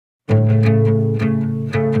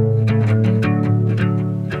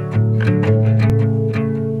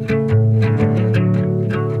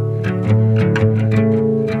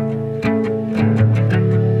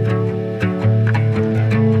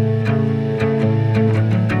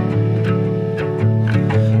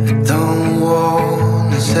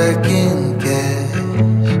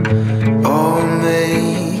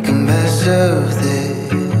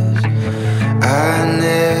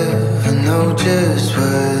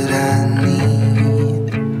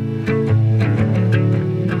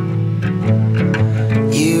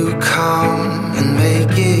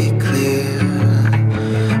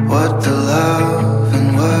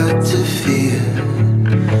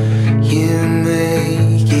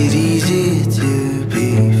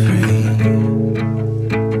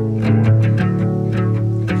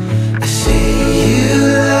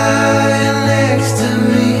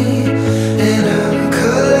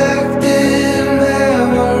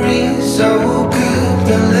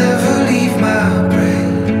they'll never leave my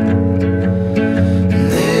brain.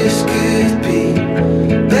 This could be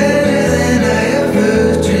better than I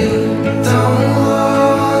ever dreamed. Don't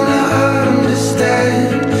wanna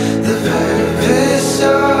understand the purpose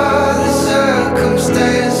or the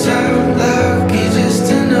circumstance. I'm lucky just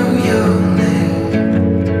to know your name.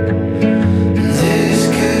 This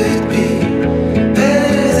could be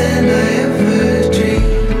better than I ever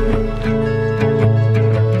dreamed.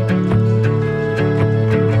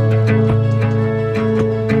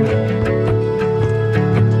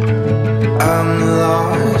 I'm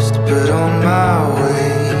lost, but on my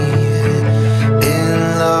way, in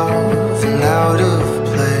love and out of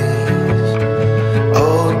place.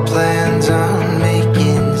 Old plans aren't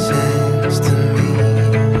making sense to me.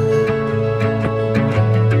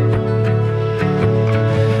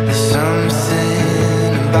 There's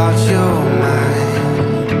something about your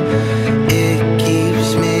mind, it keeps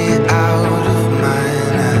me out of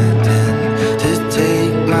mine. I tend to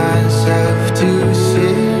take myself too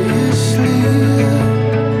seriously.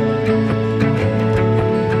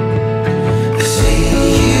 See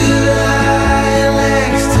you lying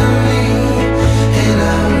next to me, and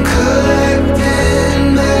I'm collecting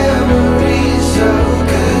memories so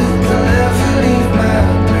good they'll never leave my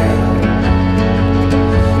brain.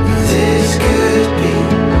 This could be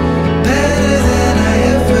better than I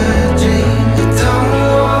ever dreamed. I don't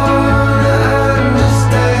wanna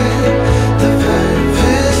understand the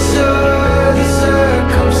purpose or the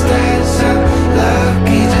circumstance. I'm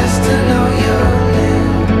lucky just to know your name.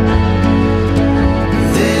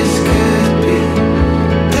 This could be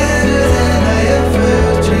better than I ever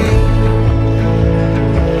dreamed.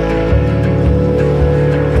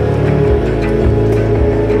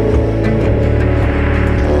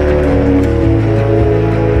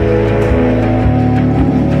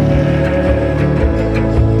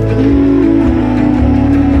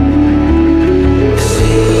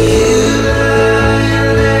 See you lying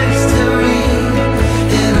next to me,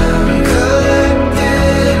 and I'm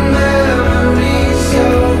collecting memories so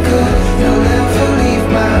good they'll never leave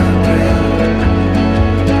my brain.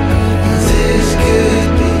 This could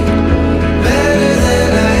be better than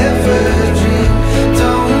I ever dreamed.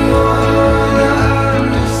 Don't wanna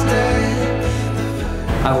understand.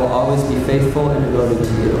 I will always be faithful and devoted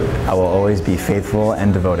to you. I will always be faithful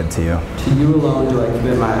and devoted to you. To you alone do I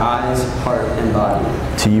commit my eyes, heart, and body,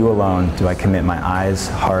 To you alone do I commit my eyes,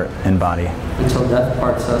 heart, and body, until death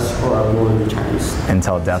parts us or our Lord returns.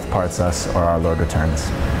 until death parts us or our Lord returns.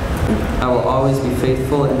 I will always be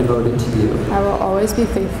faithful and devoted to you. I will always be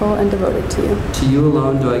faithful and devoted to you. To you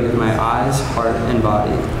alone do I give my eyes, heart, and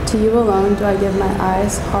body, To you alone do I give my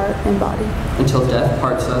eyes, heart, and body, until death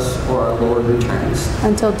parts us or our Lord returns.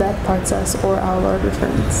 until death parts us or our Lord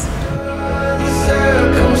returns. The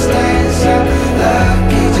circumstance, I'm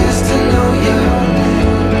lucky just to know your name.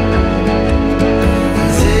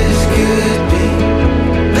 This could be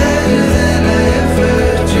better than I ever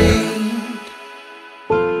dreamed.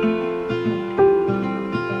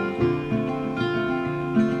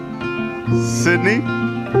 Sydney,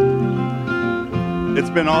 it's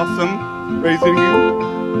been awesome raising you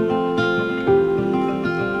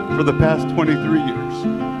for the past 23 years.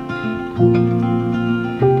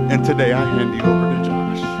 And today I hand you over to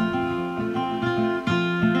Josh.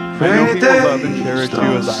 I know he will love and cherish you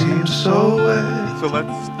as I have. So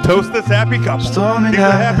let's toast this happy couple. These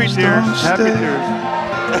are happy tears, happy tears.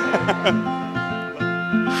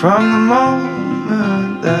 From the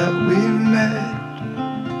moment that we met,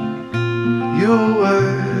 you're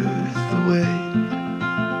worth the wait.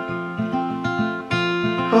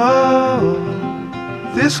 Oh,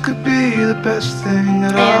 this could be the best thing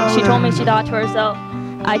that And she told me she thought to herself,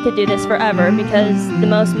 I could do this forever because the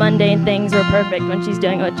most mundane things are perfect when she's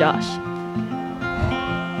doing it with Josh.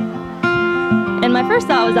 And my first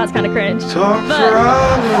thought was that's kind of cringe. But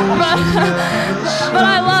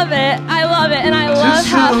I love it. I love it. And I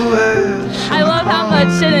love how much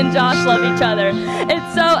Shin and Josh love each other.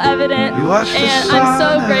 It's so evident. And I'm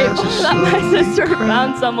so grateful that my sister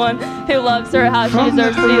found someone who loves her how she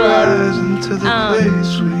deserves to be loved.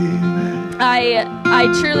 I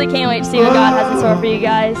truly can't wait to see what God has in store for you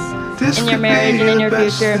guys in your marriage and in your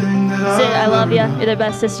future. Sid, I love you. You're the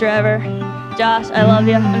best sister ever. Josh, I love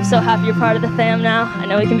you. I'm so happy you're part of the fam now. I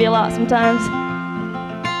know it can be a lot sometimes.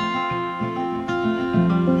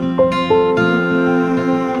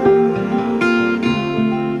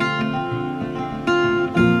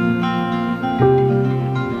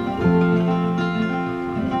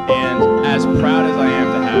 And as proud as I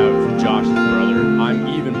am to have Josh as a brother, I'm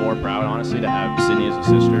even more proud, honestly, to have Sydney as a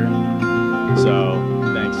sister. So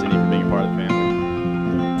thanks, Sydney, for being a part of the family.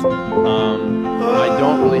 I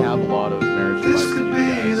don't really have a lot of marriage advice to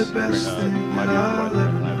give you the best guys. thing My beautiful wife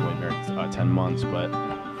and I have been married 10 months, but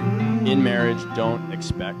in marriage, don't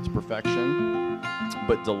expect perfection,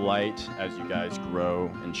 but delight as you guys grow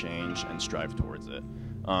and change and strive towards it.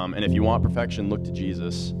 And if you want perfection, look to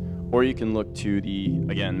Jesus, or you can look to the,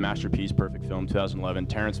 again, masterpiece, perfect film, 2011,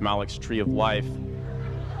 Terrence Malick's Tree of Life.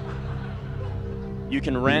 You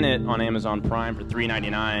can rent it on Amazon Prime for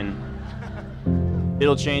 $3.99.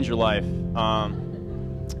 It'll change your life.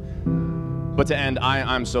 But to end,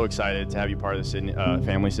 I'm so excited to have you part of the Sydney,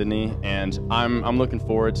 family, Sydney, and I'm looking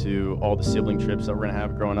forward to all the sibling trips that we're gonna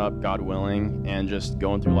have growing up, God willing, and just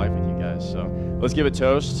going through life with you guys. So let's give a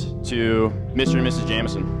toast to Mr. and Mrs.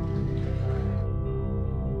 Jamison.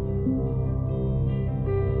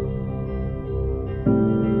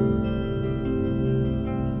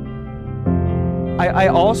 I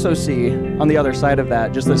also see on the other side of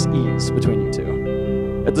that just this ease between you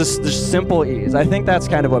two. It's this simple ease. I think that's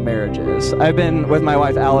kind of what marriage is. I've been with my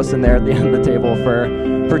wife Allison there at the end of the table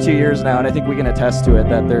for 2 years now, and I think we can attest to it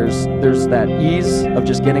that there's that ease of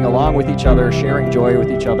just getting along with each other, sharing joy with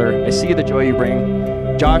each other. I see the joy you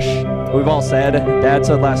bring. Josh, we've all said, Dad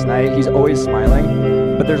said last night, he's always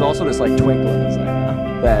smiling, but there's also this like twinkle in his eye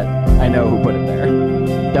now that I know who put it there.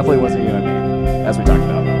 Definitely wasn't you and me, as we talked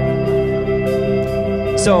about.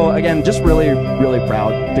 So again, just really, really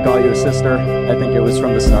proud to call you a sister. I think it was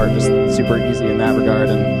from the start just super easy in that regard.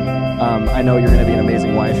 And I know you're going to be an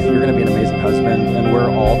amazing wife. You're going to be an amazing husband. And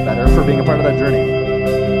we're all better for being a part of that journey.